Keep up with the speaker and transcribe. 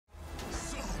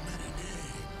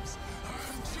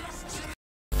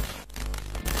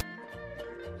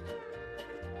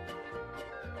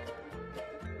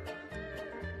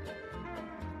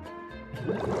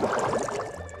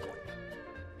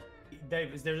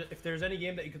Dave, if there's any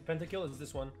game that you could pentakill, it's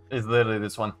this one. It's literally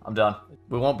this one. I'm done.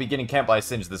 We won't be getting camped by a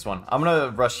Singe this one. I'm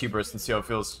gonna rush Hubris and see how it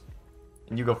feels.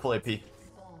 And you go full AP.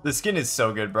 The skin is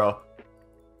so good, bro.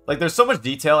 Like, there's so much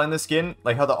detail in the skin.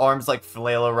 Like, how the arms, like,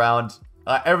 flail around.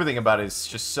 Everything about it is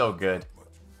just so good.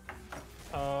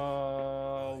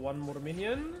 One more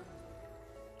minion.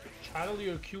 Channel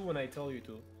your Q when I tell you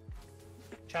to.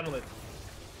 Channel it.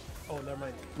 Oh, never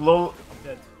mind. Lol. I'm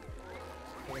dead.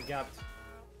 I got gapped.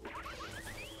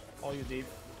 All you, Dave.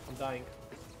 I'm dying.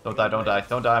 Don't die, don't die.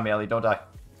 Don't die, Amelie. Don't die.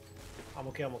 I'm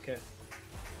okay, I'm okay.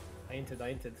 I inted.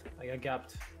 I got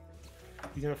gapped.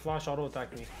 He's gonna flash auto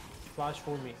attack me. Flash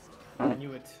for me. I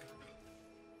knew it.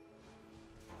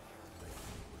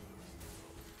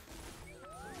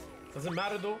 Doesn't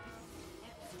matter though.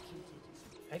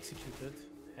 Executed.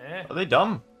 Eh? Are they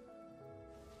dumb?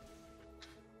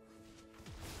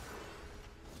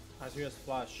 Mastery has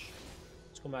flash.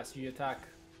 Let's go mastery attack.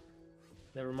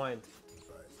 Never mind.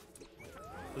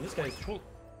 So this guy's troll.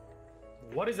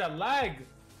 What is that lag?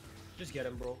 Just get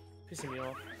him, bro. Pissing me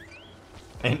off.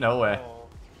 Ain't no way. Oh.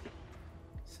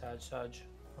 Sag.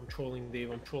 I'm trolling,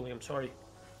 Dave. I'm trolling. I'm sorry.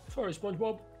 Sorry,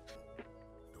 Spongebob.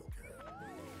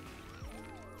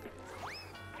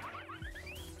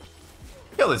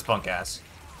 Kill this punk ass.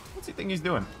 What's he think he's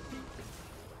doing?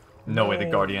 No way, the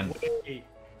Guardian.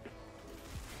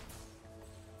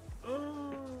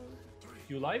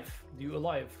 You alive? Do you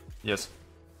alive? Yes.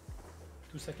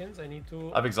 2 seconds. I need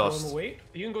to. I've exhausted. Throw him away.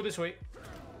 You can go this way.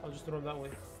 I'll just throw him that way.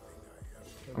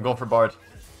 Okay, I'm going for Bard.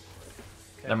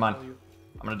 okay, Never mind.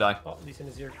 I'm gonna die. Oh, Lee Sin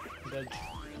is here. I'm dead.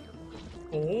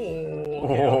 Oh,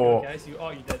 okay, Oh. okay, I see you. Oh,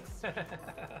 you're dead.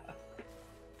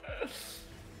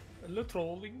 A little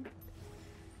trolling.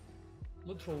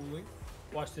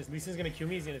 Watch this. Lee Sin's gonna kill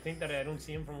me. He's gonna think that I don't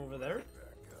see him from over there.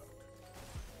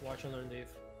 Watch and learn, Dave.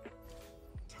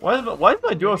 Why is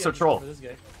my duo Maybe so I'll just troll? go for this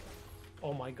guy.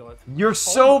 Oh my god. You're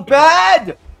so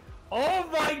bad! Oh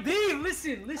my Dave!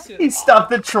 Listen. Stop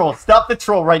the troll. Stop the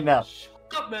troll right now. Shut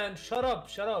up, man. Shut up.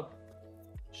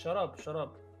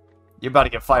 You're about to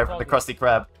get fired from the Krusty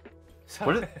Krab.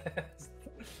 What is...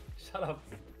 Shut up.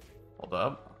 Hold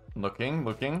up. Looking.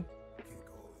 Look.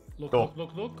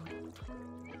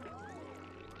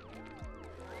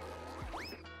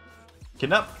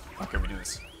 Kidnap? Okay, we do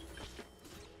this.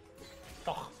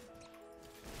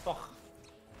 Fuck.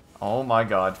 Oh my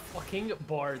god. Fucking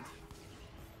Bard.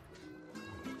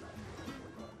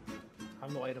 I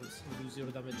have no items. We do 0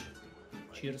 damage.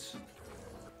 Cheers.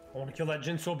 I want to kill that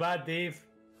Jin so bad, Dave.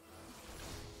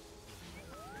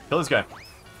 Kill this guy.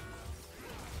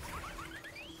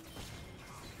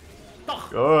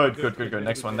 Fuck. Good.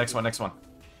 Next one.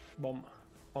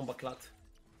 Bomba clat.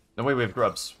 No, wait, we have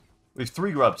grubs. We have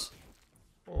 3 grubs.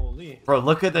 Holy. Bro,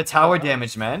 look at the tower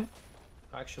damage, man.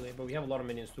 Actually, but we have a lot of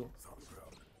minions too.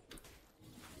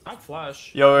 I have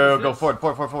flash. Yo, go forward.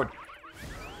 Going.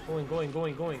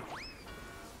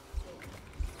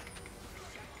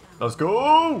 Let's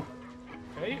go!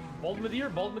 Okay,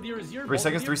 Baldmedir is here. 3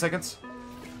 seconds.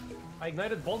 I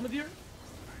ignited Baldmedir.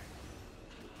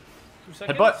 2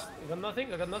 seconds. Headbutt. I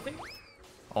got nothing.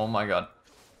 Oh my god.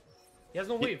 He has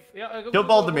no wave. Yeah, Kill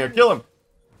Baldemir, kill him!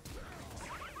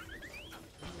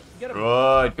 Get him.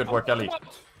 Good work, Ellie.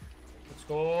 Let's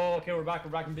go. Okay, we're back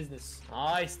in business.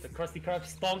 Nice. The Krusty Krab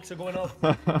stonks are going up.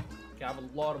 Okay, I have a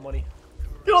lot of money.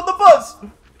 Get on the bus!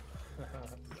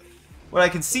 What I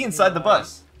can see inside the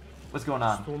bus. What's going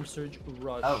on? Storm Surge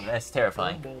Rush. Oh, that's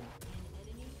terrifying. Boom.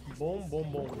 Okay,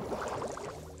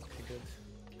 good.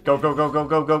 Go.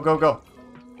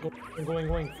 I'm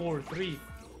going. 4, 3,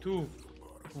 2,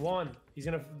 1. He's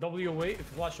gonna W away,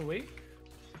 flash away.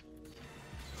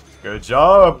 Good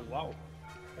job! Oh, wow.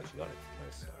 Actually got it.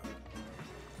 Nice.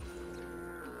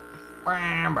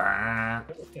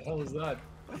 What the hell is that?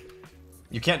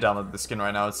 You can't download the skin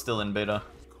right now, it's still in beta.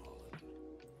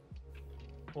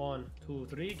 1, 2,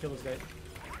 3. Kill this guy.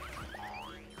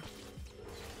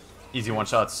 Easy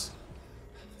one-shots.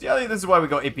 Yeah, this is why we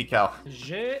go AP cow.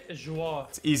 J'ai joie.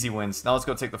 It's easy wins. Now let's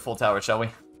go take the full tower, shall we?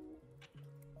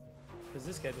 What's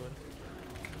this guy doing?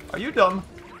 Are you dumb?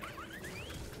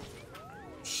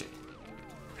 Shit.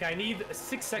 Okay, I need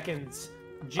 6 seconds.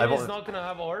 Jin is not gonna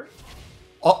have R.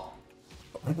 Oh!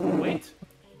 Wait.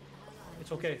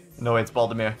 It's okay. No, it's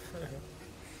Baldemir.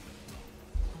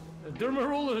 Derma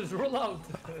rollers, roll out.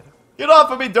 Get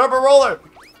off of me, Derma Roller!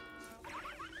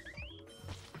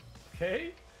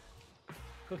 Okay.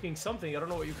 Cooking something. I don't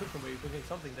know what you're cooking, but you're cooking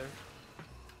something there.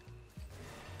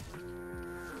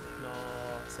 No,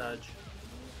 Sag.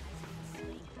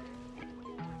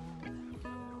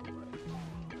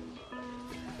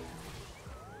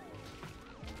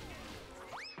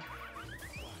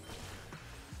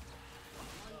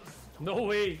 No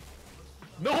way.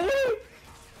 No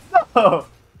way. Oh,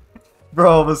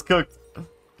 bro, almost cooked.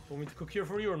 Want me to cook here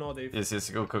for you or no, Dave? Yes, yes,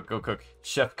 go cook, go cook.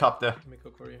 Chef Cop there. Let me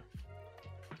cook for you.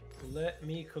 Let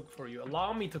me cook for you.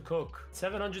 Allow me to cook.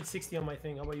 760 on my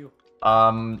thing. How about you?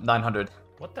 900.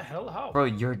 What the hell? How? Bro,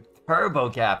 you're turbo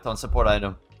capped on support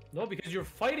item. No, because you're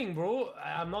fighting, bro.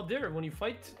 I'm not there. When you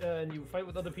fight and you fight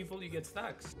with other people, you get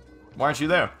stacks. Why aren't you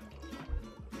there?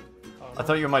 I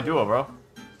thought you were my duo, bro.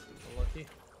 Lucky.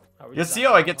 You see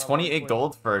how I get 28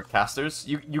 gold for casters?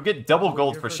 You get double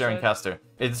gold for sharing caster.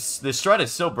 It's the strat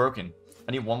is so broken.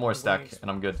 I need one more stack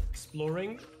and I'm good.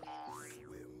 Exploring.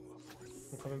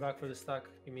 I'm coming back for the stack.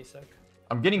 Give me a sec.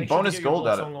 I'm getting bonus gold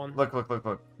out of it. Look, look, look,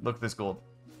 look. Look at this gold.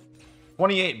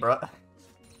 28, bro.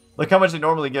 Look how much it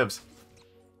normally gives.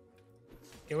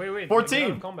 Okay, wait, wait.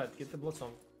 14. Combat. Get the blood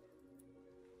song.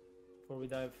 Before we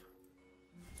dive.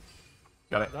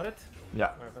 Got it. Got it?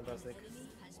 Yeah. Alright, fantastic.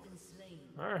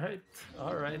 Alright,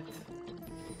 alright.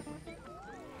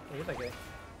 Look at that guy.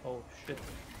 Oh, shit.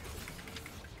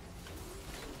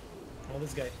 Oh,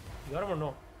 this guy. You got him or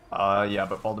no? Yeah,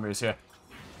 but Baldemir's here.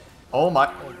 Oh my.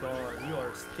 Oh god, you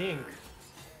are stink.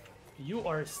 You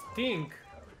are stink.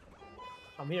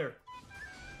 I'm here.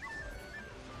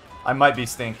 I might be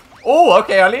stink. Oh,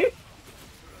 okay, Ali.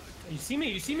 You see me?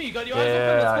 You see me? You got your eyes open?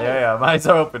 Yeah, yeah, yeah. My eyes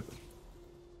are open.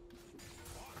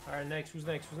 Alright, next. Who's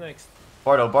next? Who's next?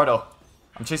 Bardo, Bardo.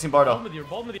 I'm chasing Bardo.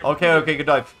 Balmedir. Okay, okay, good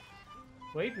dive.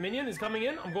 Wait, minion is coming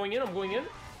in. I'm going in. I'm going in.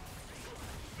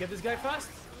 Get this guy fast.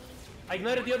 I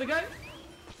ignited the other guy.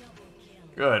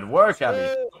 Good work,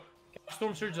 Abby.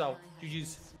 Storm Surge out.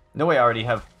 GG's. No way, I already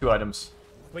have 2 items.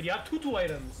 Wait, you have two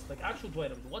items. Like actual 2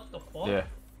 items. What the fuck? Yeah.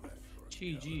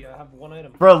 GG, I have 1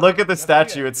 item. Bro, look at the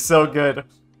statue. It's so good.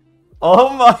 Oh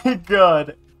my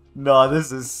god. No,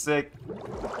 this is sick.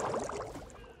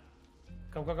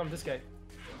 Come, come, come. This guy.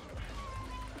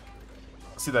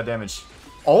 See that damage.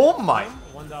 Oh my.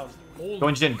 1 down. Holy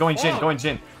Going Jin, going Jin, fuck. going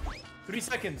Jin. 3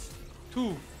 seconds.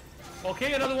 2.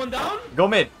 Okay, another 1 down. Go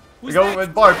mid. Who's Go next?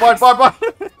 with Bard, Bard, Bard, Bard.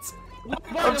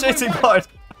 I'm chasing Bard.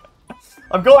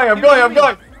 I'm going, I'm going, I'm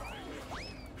going.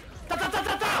 Ta ta ta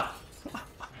ta ta. Ba,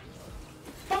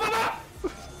 ba,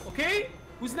 ba. Okay,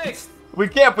 who's next? We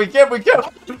camp, we camp, we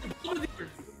camp.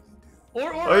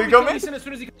 Or Oh, you go mid? Lee Sin as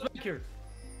soon as he comes back here.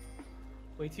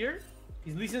 Wait here.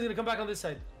 Lee Sin's gonna come back on this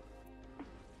side.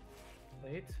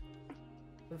 Wait.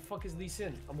 Where the fuck is Lee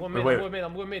Sin? I'm going mid, Wait, I'm going mid,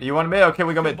 I'm going mid. You want mid? Okay,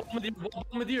 we go mid.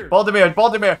 Balmedir. Baldomir,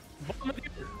 Baldomir. Balmedir.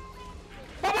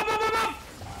 Ba, ba, ba, ba, ba.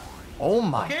 Oh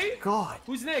my Okay. god.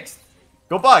 Who's next?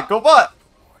 Go bot, go bot.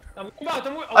 I'm going out,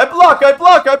 I'm going I block, I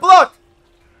block, I block.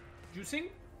 Juicing?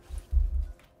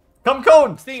 Come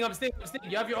cone. I'm staying.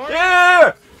 You have your arm?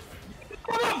 Yeah.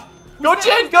 Come on. Go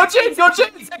Jin, go Jin, go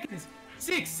Jin. 6 seconds.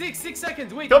 6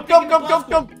 seconds. Wait. Come, I'm come, taking come, the come, blast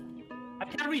come. cone. I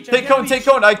can't reach. Take cone, take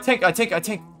cone. I tank, I tank, I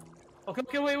tank. Okay,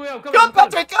 okay, wait, I'm coming. Come,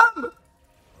 Patrick, come.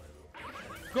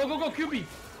 Go, go, go, QB.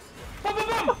 Bum,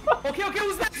 bum, bum. Okay, okay,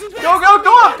 who's next? Who's next? Go, go,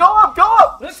 go up, go up, go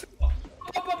up. Let's go. Up.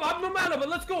 I have no mana, but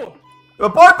let's go.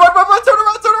 Bard, Bard, Bard, Bard, turn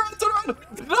around, turn around, turn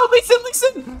around. No, listen,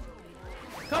 listen.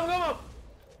 Come up.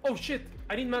 Oh shit.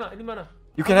 I need mana.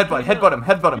 You can headbutt him,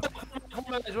 headbutt him.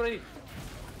 Mana is what I need.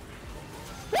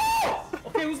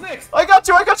 Okay, who's next? I got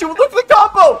you, look at the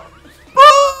combo.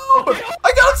 Boom! Okay.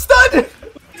 I got him stunned.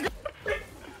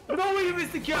 No way you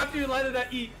missed the Q after you landed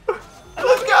that E.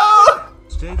 Let's go.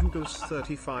 Daven Goose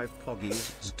 35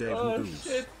 Poggies. Daven Oh Goose.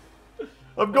 shit.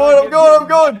 I'm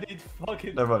going.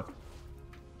 Fucking... Never mind.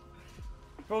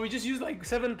 Bro, we just used like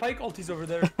 7 pike ultis over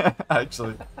there.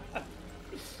 Actually.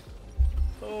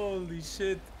 Holy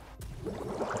shit.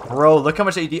 Bro, look how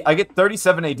much AD. I get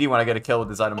 37 AD when I get a kill with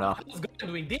this item now. What's God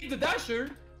doing? Dave the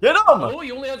Dasher? Get him! Oh,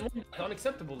 he only has 1.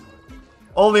 Unacceptable.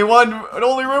 Only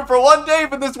room for 1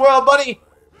 Dave in this world, buddy.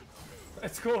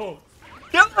 Let's go.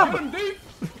 Get Get him! him, Dave!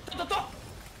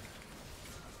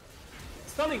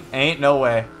 Stunning. Ain't no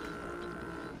way.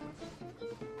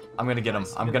 I'm gonna get him.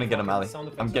 I'm gonna get him, Ali.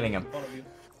 I'm getting him.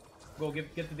 Go,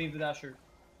 get the Dave the Dasher.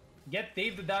 Get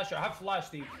Dave the Dasher. I have flash,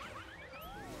 Dave.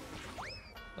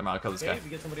 I'm out, kill this Okay, guy. we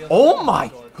get somebody else. Oh my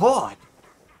god!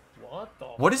 What the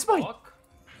What is my... fuck?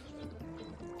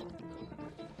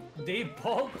 Dave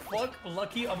bald? Fuck,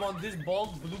 lucky I'm on this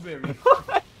bald blueberry.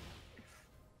 What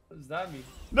does that mean?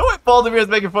 No way Baldemir is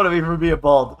making fun of me for being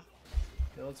bald.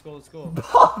 Yeah, let's go.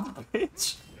 Bald,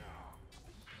 bitch.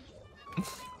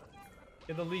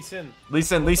 Get the Lee Sin. Lee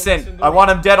Sin. I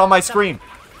want him dead on my screen.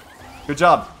 Good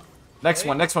job. Next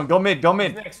one. Go mid,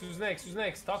 Who's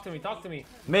next? Talk to me.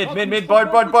 Mid,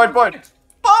 Bard. Bard.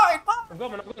 I'm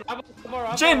coming.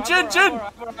 Jin.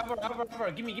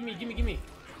 Gimme.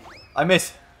 I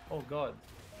miss. Oh god.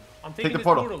 I'm Take taking the this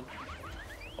portal.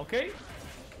 Okay.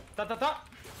 Ta ta ta.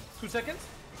 2 seconds.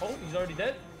 Oh, he's already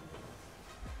dead.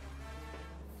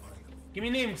 Give me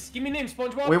names. Give me names,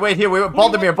 Spongebob. We wait here. We wait.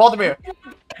 Baldemir. Baldemir.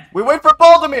 We wait for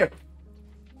Baldemir.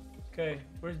 Okay.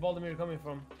 Where's Baldemir coming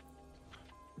from?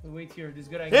 We wait here. This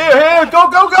good. Here. Go,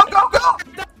 go, go, go, go.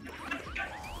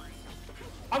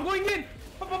 I'm going in.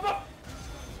 Up, up, up.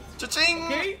 Cha-ching.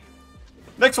 Okay.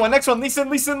 Next one. Next one. Listen.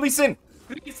 3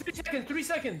 seconds. 3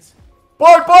 seconds.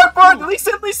 Bard.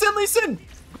 Listen.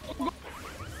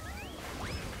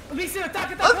 Listen,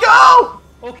 attack. Let's go.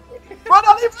 Okay. Run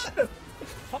on him.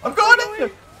 I'm going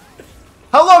in.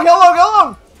 How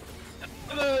long?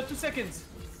 2 seconds.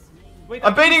 Wait.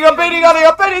 I'm baiting,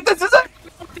 honey. This is it.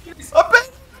 I'm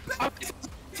baiting.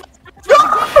 Go.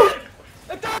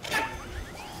 Attack.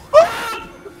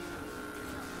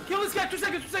 Kill this guy. 2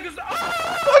 seconds. Oh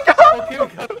my God. Okay, we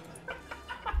got it.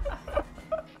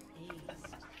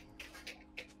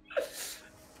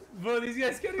 Bro, these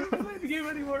guys can't even play the game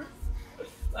anymore.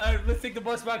 Alright, let's take the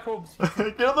bus back home.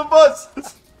 Get on the bus.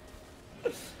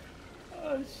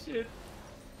 Oh shit.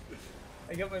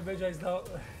 I got my Magi's now.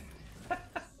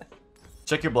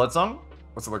 Check your blood song.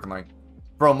 What's it looking like?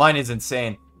 Bro, mine is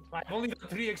insane. I've only got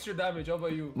 3 extra damage. How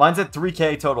about you? Mine's at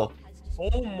 3k total.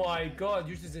 Oh my god,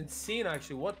 yours is insane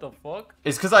actually. What the fuck?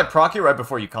 It's because I proc you right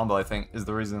before you combo, I think, is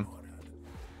the reason.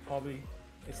 Probably.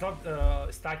 It's not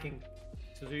stacking.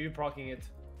 So you're procking it.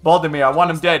 Baldemir, I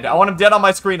want him dead. I want him dead on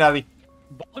my screen, Ali.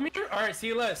 Baldemir? Alright, see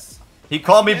you less. He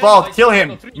called me bald. Kill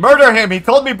him. Murder him. He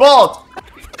called me bald.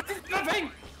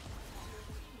 Nothing!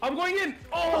 I'm going in!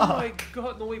 Oh my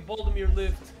god, no way Baldemir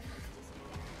lived.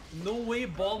 No way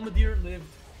Baldemir lived.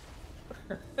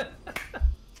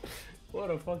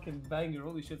 What a fucking banger.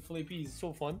 Holy shit, Full AP is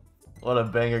so fun. What a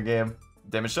banger game.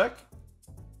 Damage check?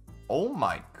 Oh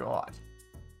my god.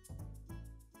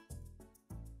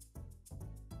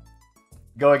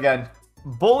 Go again.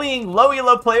 Bullying low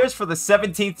elo players for the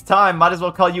 17th time. Might as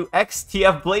well call you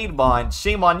XTF Blademon.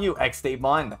 Shame on you,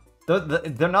 Davemon.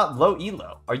 They're not low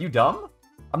elo. Are you dumb?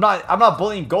 I'm not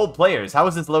bullying gold players. How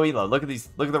is this low elo? Look at these.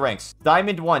 Look at the ranks.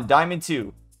 Diamond 1, Diamond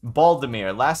 2.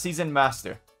 Baldemir, last season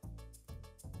master.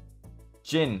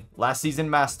 Jin, last season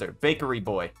master. Bakery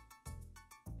boy.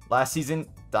 Last season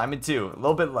Diamond 2. A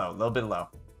little bit low.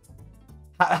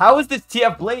 How is this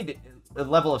TF Blade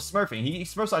level of smurfing? He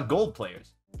smurfs on gold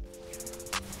players.